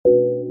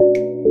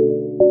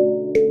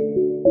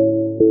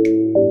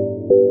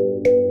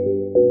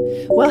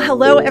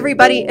hello,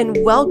 everybody, and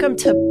welcome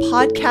to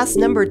podcast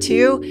number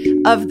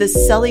 2 of the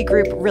Selly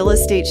Group Real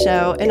Estate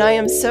Show. And I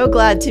am so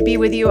glad to be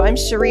with you. I'm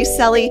Cherie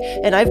Selly,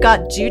 and I've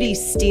got Judy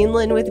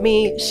Steenland with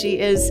me. She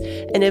is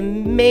an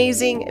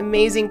amazing,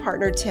 amazing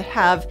partner to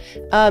have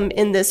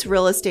in this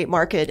real estate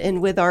market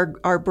and with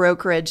our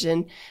brokerage.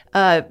 And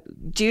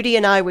Judy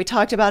and I, we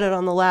talked about it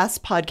on the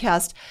last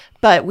podcast,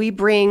 but we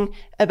bring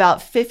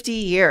about 50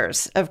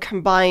 years of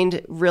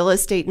combined real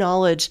estate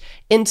knowledge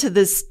into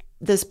this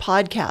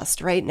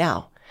podcast right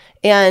now.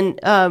 And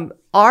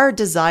our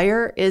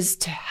desire is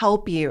to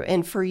help you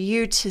and for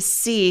you to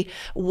see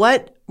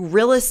what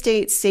real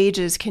estate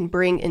sages can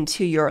bring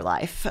into your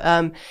life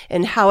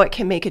and how it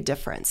can make a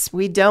difference.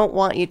 We don't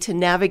want you to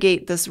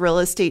navigate this real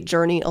estate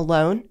journey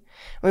alone.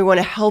 We want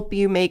to help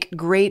you make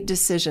great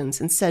decisions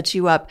and set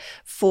you up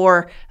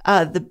for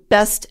the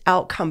best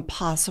outcome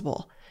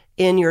possible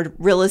in your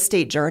real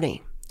estate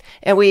journey.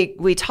 And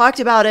we talked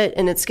about it,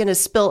 and it's going to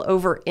spill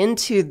over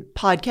into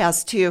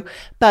podcast 2,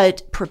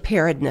 but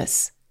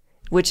preparedness,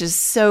 which is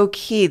so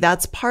key.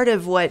 That's part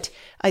of what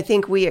I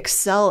think we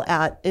excel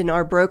at in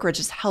our brokerage,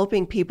 is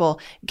helping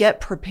people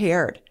get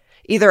prepared,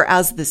 either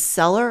as the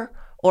seller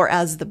or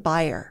as the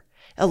buyer.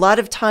 A lot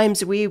of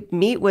times we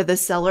meet with a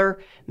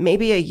seller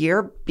maybe a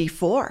year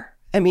before.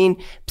 I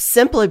mean,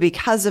 simply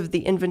because of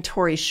the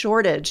inventory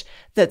shortage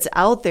that's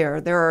out there,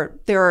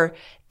 there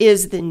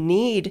is the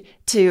need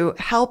to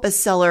help a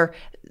seller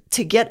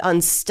to get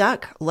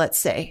unstuck, let's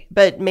say,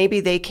 but maybe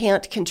they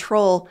can't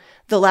control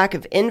the lack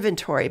of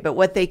inventory, but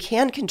what they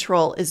can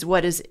control is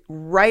what is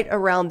right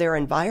around their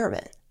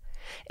environment.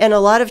 And a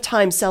lot of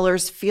times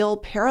sellers feel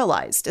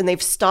paralyzed and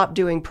they've stopped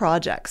doing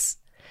projects.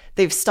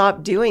 They've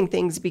stopped doing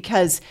things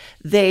because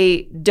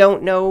they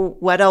don't know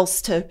what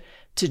else to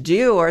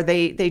do, or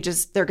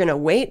they're going to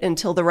wait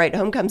until the right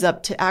home comes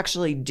up to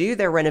actually do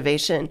their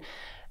renovation.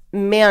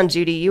 Man,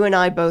 Judy, you and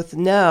I both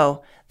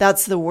know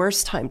that's the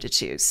worst time to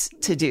choose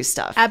to do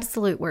stuff.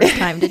 Absolute worst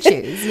time to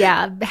choose.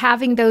 Yeah.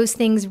 Having those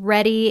things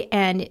ready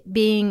and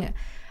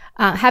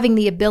having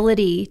the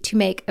ability to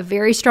make a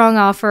very strong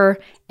offer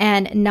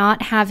and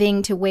not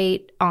having to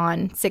wait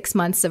on 6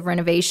 months of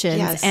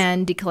renovations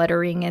and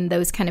decluttering and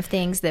those kind of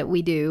things that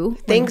we do.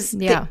 Things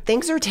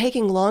are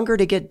taking longer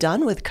to get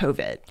done with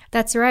COVID.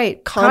 That's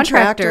right.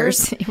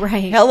 Contractors.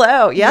 Right.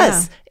 Hello.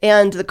 Yes. Yeah.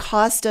 And the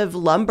cost of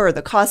lumber,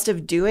 the cost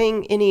of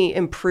doing any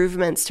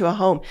improvements to a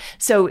home.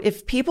 So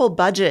if people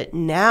budget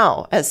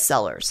now as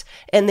sellers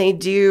and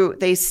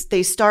they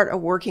start a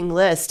working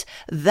list,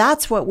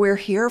 that's what we're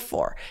here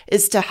for,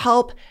 is to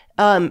help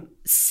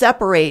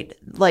separate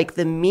like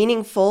the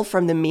meaningful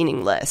from the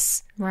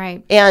meaningless.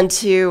 Right. And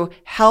to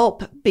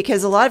help,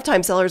 because a lot of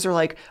times sellers are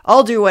like,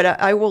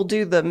 I will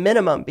do the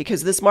minimum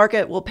because this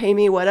market will pay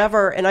me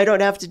whatever and I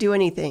don't have to do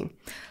anything.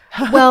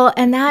 Well,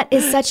 and that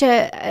is such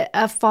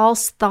a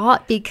false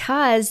thought,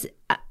 because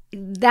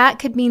that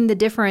could mean the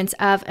difference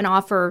of an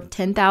offer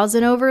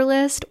 10,000 over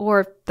list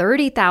or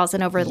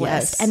 30,000 over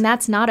list. And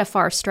that's not a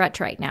far stretch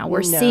right now.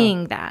 We're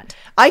seeing that.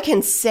 I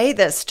can say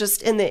this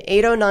just in the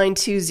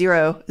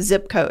 80920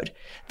 zip code,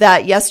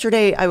 that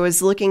yesterday I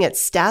was looking at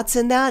stats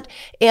in that,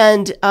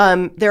 and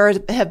there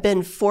have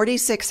been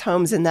 46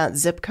 homes in that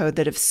zip code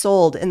that have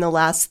sold in the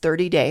last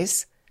 30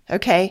 days.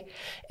 Okay.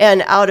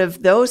 And out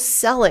of those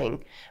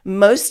selling,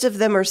 most of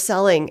them are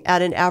selling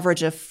at an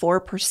average of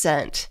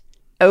 4%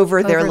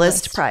 over their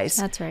list price.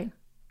 That's right.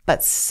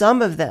 But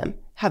some of them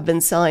have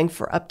been selling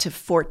for up to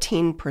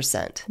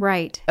 14%.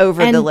 Right.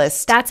 Over the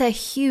list. That's a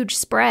huge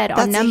spread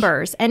on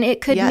numbers. And it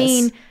could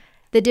mean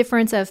the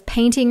difference of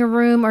painting a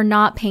room or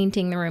not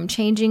painting the room,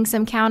 changing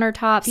some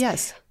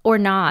countertops or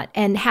not.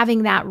 And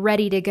having that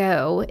ready to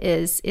go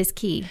is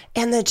key.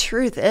 And the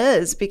truth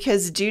is,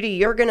 because Judy,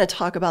 you're going to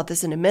talk about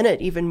this in a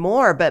minute even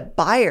more, but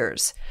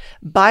buyers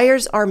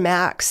are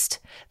maxed.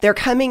 They're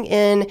coming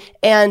in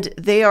and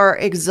they are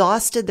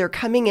exhausted. They're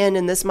coming in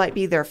and this might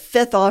be their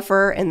 5th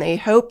offer, and they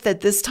hope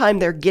that this time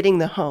they're getting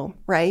the home,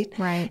 right?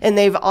 Right. And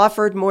they've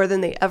offered more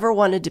than they ever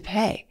wanted to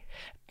pay.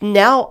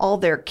 Now all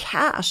their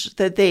cash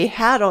that they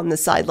had on the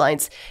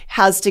sidelines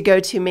has to go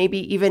to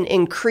maybe even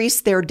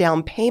increase their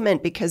down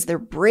payment, because they're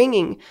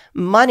bringing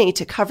money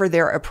to cover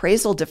their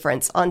appraisal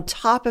difference on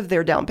top of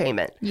their down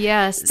payment.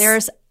 Yes,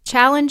 there's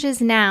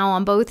challenges now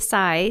on both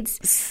sides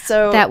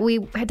that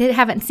we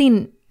haven't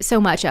seen so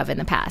much of in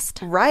the past.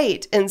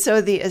 Right. And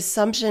so the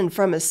assumption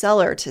from a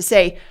seller to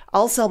say,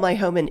 I'll sell my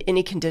home in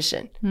any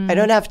condition. I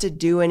don't have to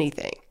do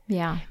anything.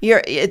 Yeah.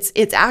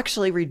 It's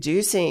actually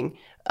reducing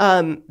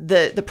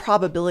the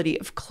probability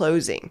of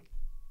closing.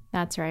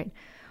 That's right.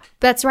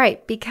 That's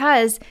right.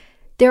 Because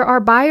there are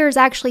buyers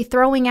actually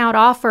throwing out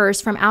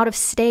offers from out of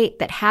state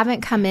that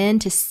haven't come in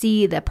to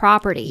see the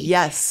property.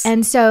 Yes.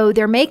 And so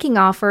they're making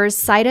offers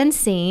sight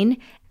unseen,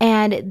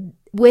 and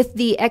with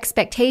the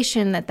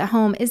expectation that the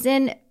home is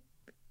in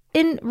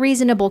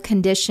reasonable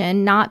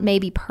condition, not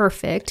maybe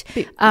perfect,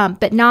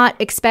 but not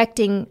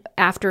expecting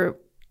after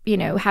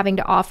having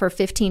to offer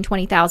 $15,000,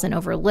 $20,000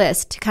 over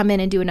list to come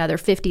in and do another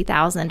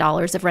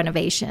 $50,000 of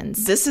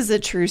renovations. This is a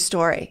true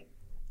story.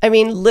 I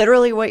mean,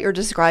 literally what you're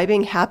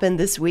describing happened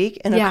this week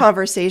in a Yeah.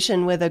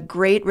 conversation with a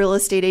great real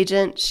estate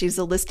agent. She's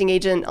a listing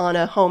agent on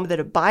a home that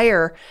a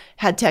buyer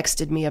had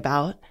texted me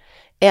about.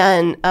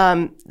 And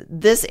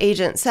this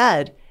agent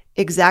said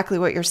exactly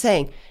what you're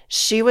saying.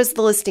 She was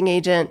the listing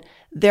agent.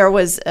 There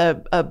was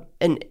a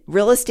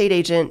real estate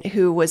agent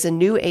who was a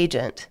new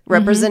agent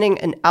representing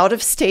an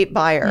out-of-state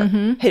buyer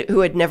who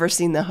had never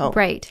seen the home.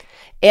 Right.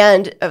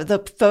 And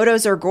the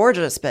photos are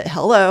gorgeous, but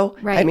hello.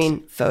 Right. I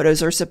mean,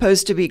 photos are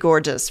supposed to be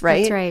gorgeous,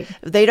 right? That's right.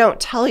 They don't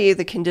tell you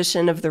the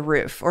condition of the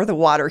roof or the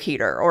water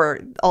heater or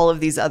all of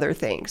these other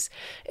things.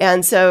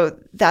 And so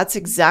that's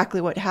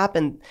exactly what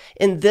happened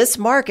in this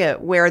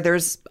market where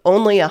there's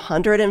only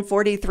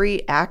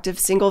 143 active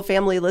single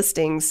family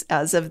listings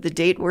as of the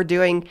date we're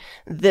doing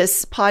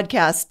this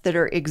podcast that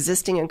are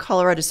existing in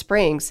Colorado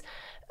Springs.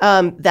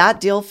 That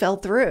deal fell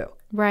through.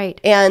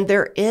 Right. And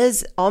there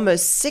is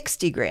almost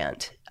 60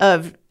 grand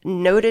of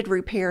noted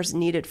repairs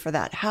needed for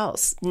that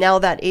house. Now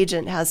that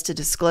agent has to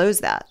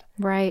disclose that.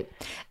 Right.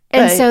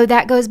 And But- so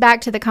that goes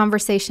back to the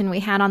conversation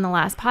we had on the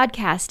last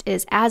podcast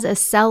is as a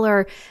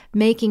seller,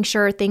 making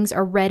sure things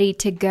are ready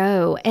to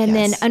go and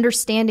then Yes.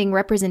 understanding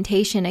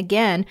representation.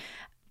 Again,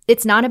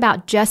 it's not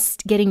about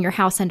just getting your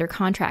house under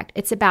contract.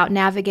 It's about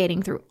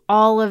navigating through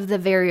all of the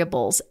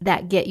variables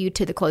that get you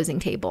to the closing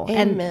table.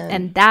 Amen.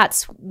 And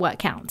that's what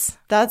counts.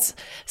 That's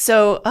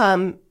so,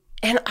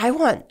 and I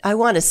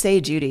want to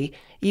say, Judy,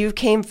 you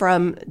came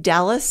from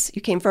Dallas.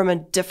 You came from a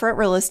different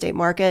real estate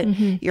market.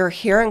 You're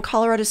here in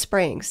Colorado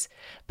Springs.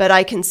 But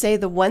I can say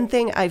the one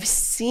thing I've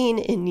seen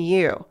in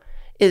you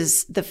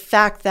is the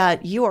fact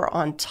that you are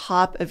on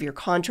top of your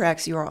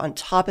contracts. You are on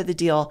top of the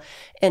deal.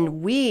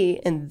 And we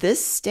in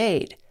this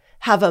state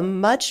have a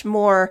much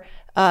more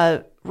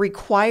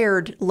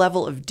required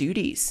level of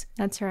duties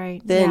That's right.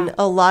 than Yeah.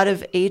 a lot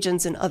of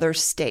agents in other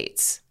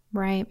states.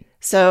 Right.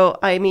 So,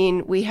 I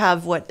mean, we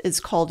have what is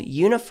called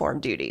uniform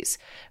duties,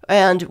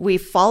 and we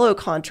follow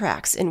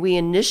contracts and we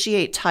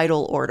initiate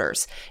title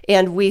orders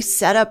and we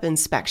set up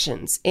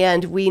inspections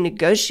and we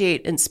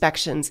negotiate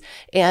inspections.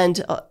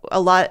 And a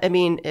lot, I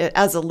mean,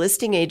 as a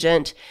listing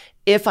agent,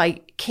 if I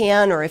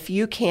can or if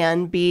you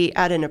can be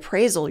at an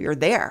appraisal, you're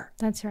there.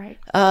 That's right.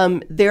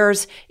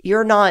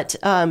 You're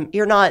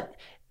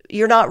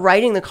not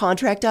writing the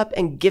contract up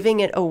and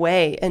giving it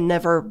away and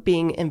never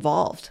being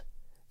involved.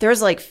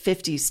 There's like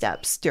 50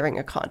 steps during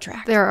a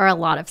contract. There are a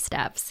lot of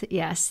steps,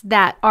 yes,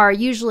 that are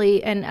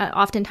usually and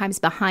oftentimes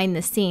behind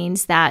the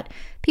scenes that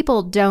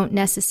people don't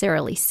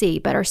necessarily see,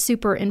 but are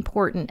super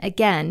important,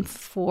 again,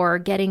 for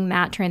getting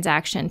that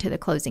transaction to the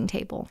closing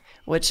table.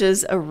 Which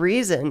is a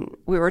reason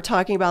we were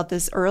talking about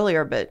this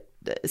earlier, but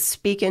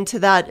speak into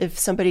that if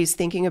somebody's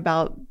thinking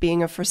about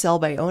being a for sale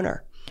by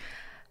owner.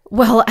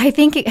 Well, I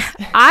think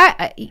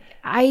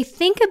I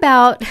think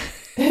about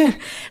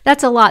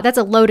that's a lot. That's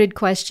a loaded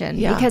question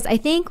because I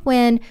think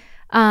when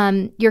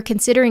you're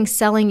considering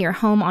selling your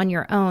home on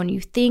your own, you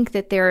think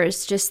that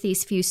there's just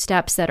these few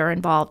steps that are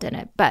involved in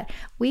it. But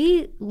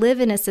we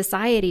live in a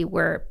society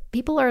where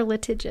people are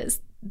litigious.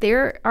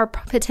 There are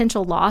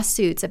potential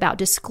lawsuits about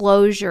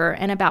disclosure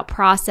and about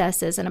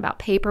processes and about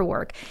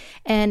paperwork,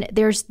 and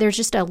there's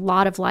just a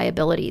lot of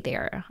liability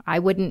there. I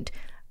wouldn't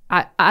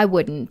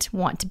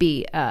want to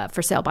be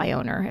for sale by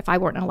owner if I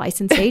weren't a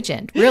licensed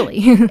agent,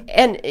 really.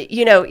 And,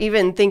 you know,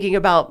 even thinking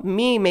about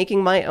me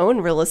making my own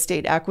real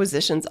estate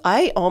acquisitions,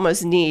 I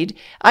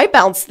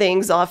bounce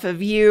things off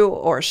of you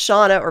or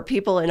Shauna or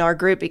people in our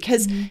group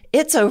because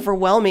it's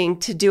overwhelming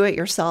to do it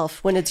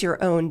yourself when it's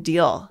your own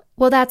deal.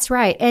 Well, that's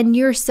right. And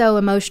you're so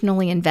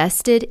emotionally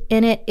invested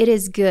in it. It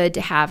is good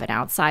to have an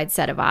outside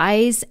set of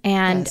eyes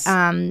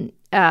and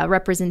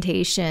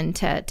representation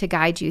to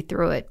guide you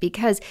through it,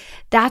 because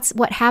that's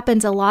what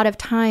happens a lot of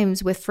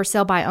times with for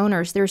sale by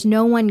owners. There's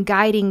no one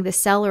guiding the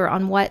seller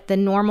on what the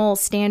normal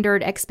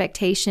standard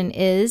expectation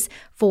is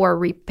for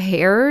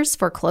repairs,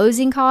 for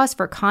closing costs,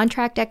 for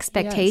contract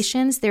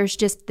expectations. There's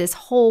just this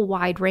whole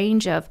wide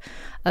range of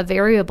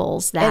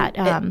variables that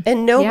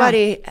and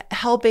nobody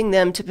helping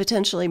them to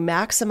potentially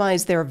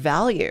maximize their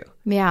value.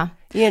 Yeah.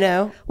 You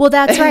know? Well,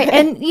 that's right.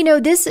 And, you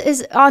know, this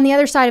is on the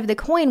other side of the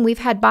coin. We've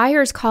had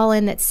buyers call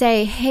in that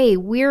say, hey,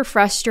 we're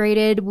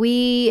frustrated.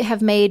 We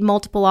have made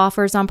multiple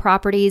offers on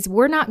properties.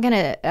 We're not going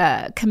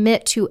to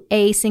commit to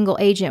a single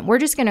agent. We're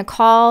just going to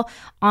call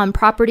on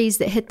properties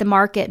that hit the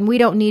market and we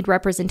don't need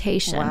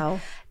representation. Wow.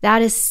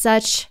 That is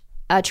such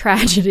a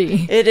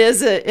tragedy. It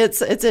is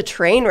it's a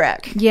train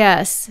wreck.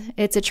 Yes,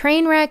 it's a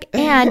train wreck,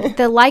 and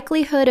the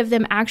likelihood of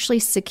them actually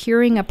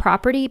securing a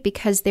property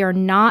because they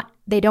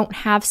don't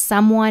have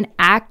someone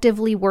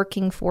actively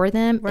working for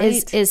them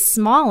is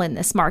small in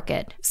this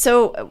market.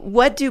 So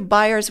what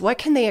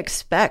can they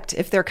expect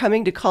if they're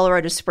coming to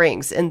Colorado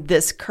Springs in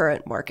this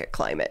current market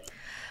climate?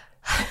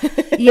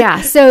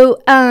 Yeah. So,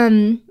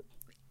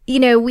 you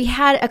know, we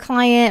had a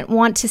client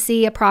want to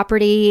see a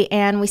property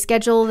and we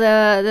schedule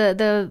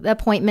the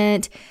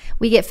appointment.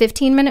 We get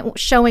 15-minute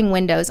showing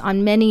windows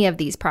on many of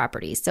these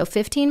properties. So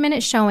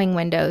 15-minute showing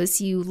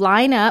windows, you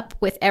line up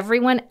with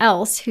everyone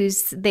else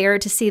who's there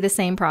to see the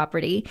same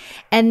property.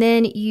 And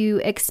then you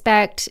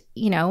expect,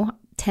 you know,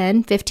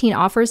 10, 15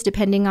 offers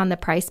depending on the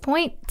price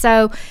point.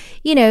 So,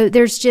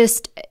 there's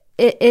just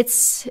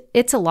it's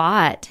a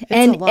lot.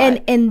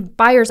 And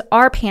buyers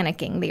are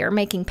panicking. They are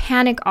making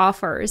panic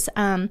offers.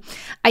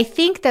 I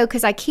think though,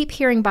 because I keep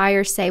hearing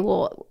buyers say,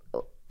 well,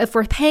 if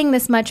we're paying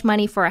this much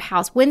money for a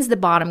house, when's the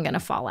bottom going to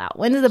fall out?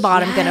 When is the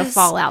bottom going to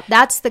fall out?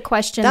 That's the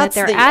question that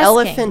they're asking. That's the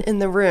elephant in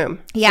the room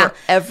for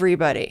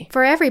everybody.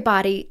 For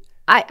everybody.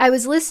 I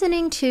was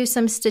listening to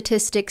some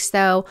statistics,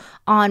 though,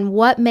 on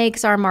what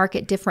makes our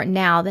market different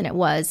now than it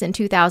was in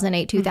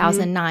 2008,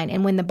 2009,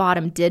 and when the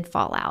bottom did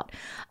fall out.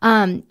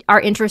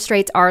 Our interest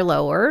rates are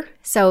lower,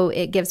 so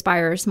it gives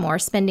buyers more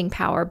spending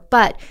power,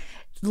 but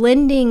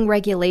lending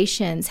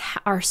regulations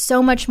are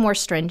so much more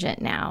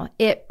stringent now.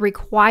 It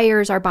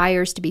requires our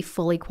buyers to be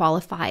fully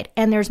qualified,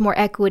 and there's more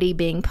equity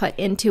being put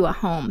into a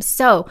home.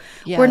 So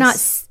we're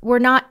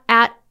not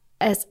at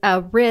as a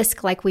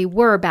risk like we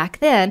were back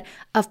then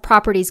of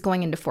properties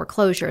going into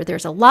foreclosure.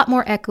 There's a lot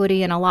more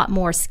equity and a lot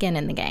more skin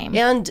in the game.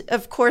 And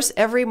of course,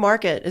 every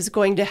market is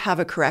going to have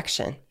a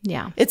correction.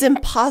 Yeah. It's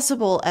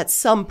impossible at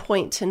some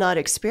point to not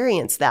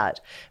experience that.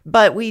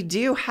 But we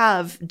do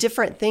have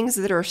different things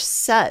that are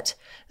set,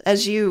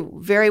 as you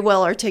very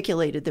well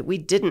articulated, that we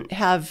didn't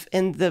have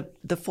in the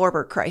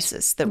former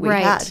crisis that we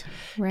had.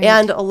 Right.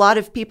 And a lot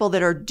of people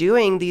that are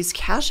doing these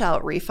cash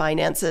out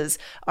refinances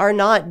are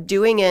not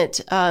doing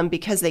it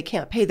because they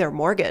can't pay their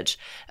mortgage.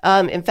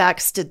 In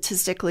fact,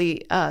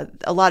 statistically,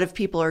 a lot of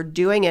people are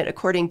doing it,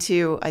 according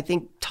to, I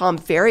think Tom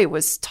Ferry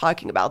was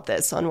talking about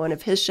this on one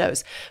of his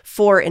shows,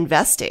 for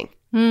investing.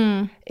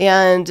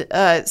 And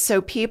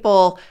so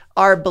people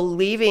are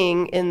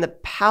believing in the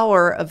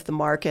power of the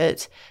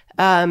market.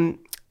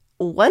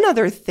 One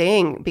other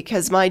thing,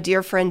 because my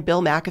dear friend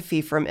Bill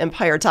McAfee from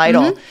Empire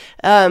Title,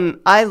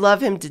 I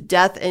love him to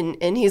death.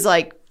 And he's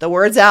like, the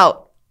word's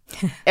out.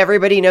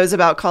 Everybody knows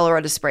about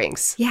Colorado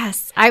Springs.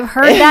 Yes, I've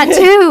heard that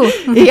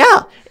too.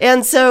 Yeah.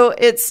 And so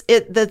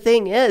the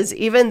thing is,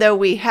 even though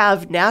we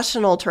have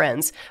national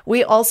trends,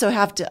 we also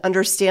have to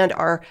understand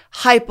our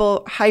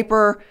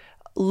hyper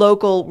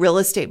local real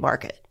estate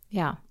market.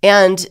 Yeah.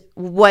 And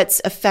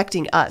what's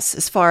affecting us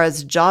as far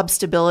as job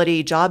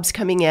stability, jobs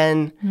coming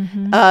in,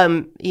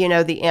 the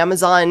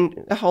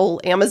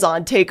whole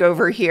Amazon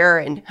takeover here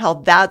and how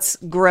that's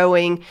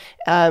growing.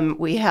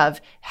 We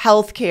have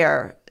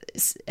healthcare,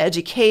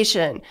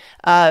 education,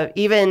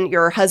 even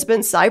your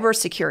husband's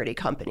cybersecurity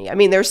company. I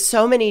mean, there's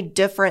so many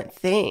different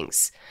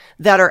things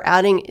that are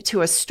adding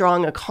to a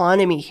strong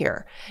economy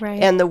here.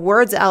 Right. And the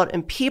word's out,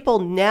 and people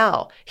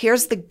now,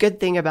 here's the good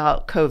thing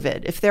about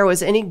COVID. If there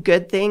was any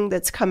good thing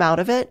that's come out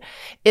of it,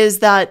 is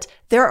that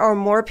there are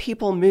more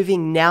people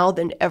moving now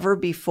than ever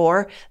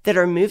before that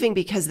are moving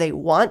because they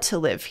want to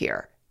live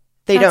here.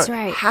 They don't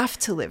have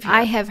to live here.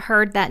 I have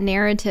heard that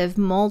narrative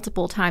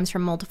multiple times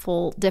from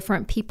multiple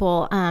different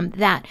people,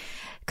 that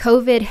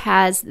COVID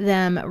has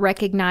them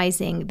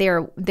recognizing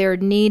their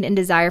need and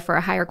desire for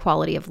a higher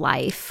quality of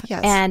life.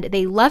 Yes. And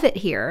they love it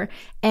here.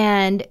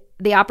 And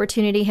the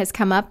opportunity has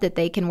come up that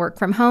they can work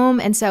from home.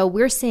 And so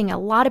we're seeing a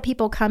lot of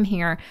people come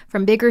here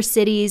from bigger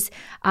cities,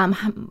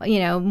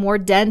 more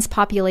dense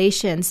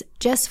populations,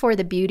 just for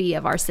the beauty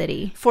of our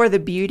city. For the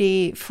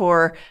beauty,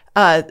 for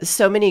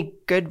so many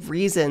good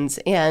reasons.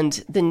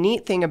 And the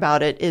neat thing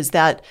about it is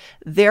that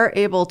they're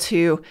able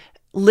to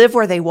live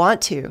where they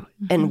want to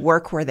and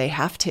work where they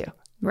have to.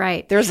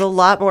 Right. There's a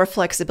lot more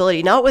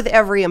flexibility, not with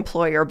every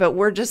employer, but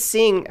we're just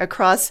seeing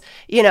across,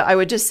 I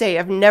would just say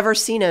I've never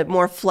seen a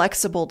more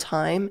flexible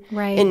time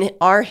in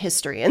our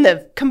history, in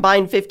the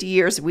combined 50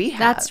 years we have.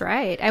 That's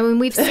right. I mean,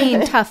 we've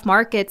seen tough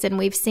markets and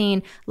we've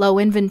seen low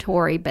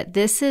inventory, but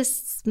this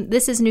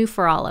is new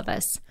for all of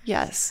us.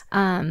 Yes.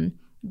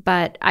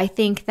 But I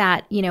think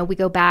that, we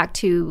go back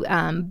to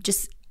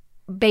just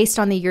based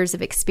on the years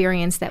of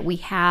experience that we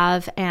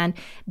have and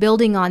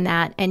building on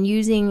that and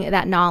using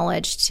that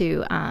knowledge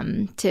to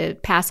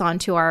pass on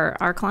to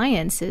our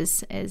clients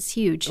is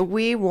huge.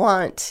 We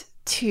want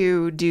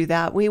to do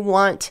that.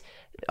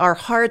 Our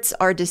hearts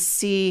are to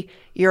see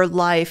your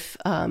life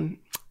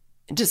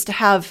just to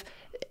have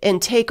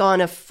and take on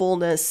a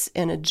fullness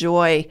and a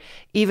joy,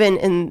 even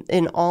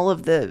in all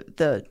of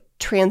the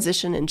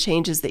transition and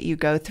changes that you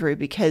go through,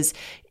 because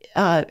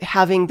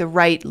having the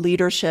right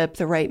leadership,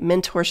 the right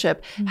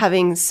mentorship,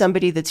 having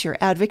somebody that's your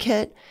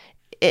advocate.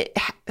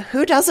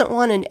 Who doesn't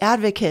want an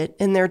advocate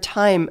in their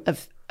time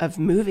of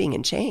moving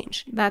and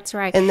change? That's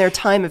right. In their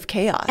time of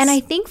chaos. And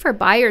I think for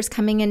buyers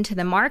coming into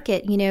the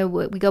market,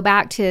 we go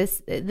back to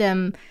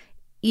them,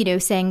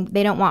 saying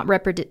they don't want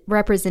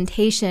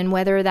representation,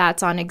 whether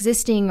that's on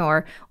existing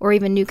or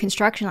even new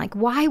construction. Like,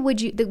 why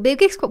would you? The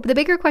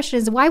bigger question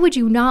is, why would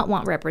you not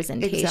want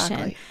representation?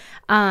 Exactly.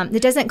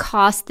 It doesn't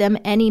cost them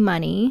any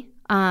money.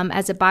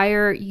 As a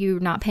buyer,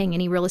 you're not paying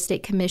any real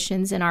estate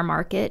commissions in our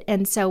market.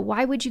 And so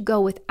why would you go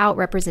without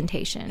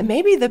representation? And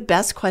maybe the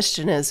best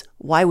question is,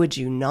 why would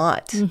you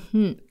not?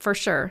 Mm-hmm, for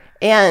sure.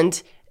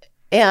 And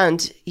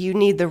you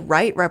need the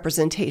right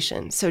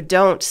representation. So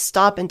don't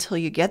stop until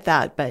you get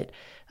that. But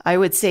I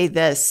would say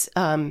this,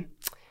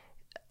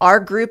 our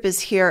group is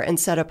here and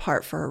set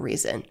apart for a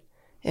reason.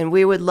 And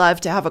we would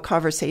love to have a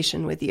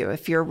conversation with you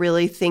if you're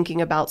really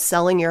thinking about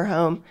selling your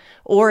home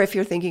or if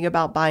you're thinking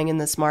about buying in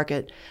this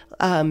market.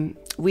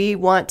 We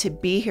want to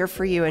be here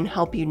for you and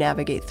help you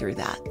navigate through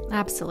that.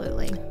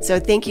 Absolutely. So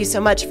thank you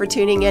so much for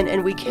tuning in,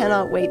 and we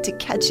cannot wait to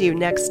catch you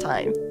next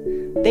time.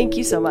 Thank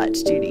you so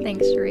much, Judy.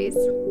 Thanks,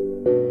 Cherise.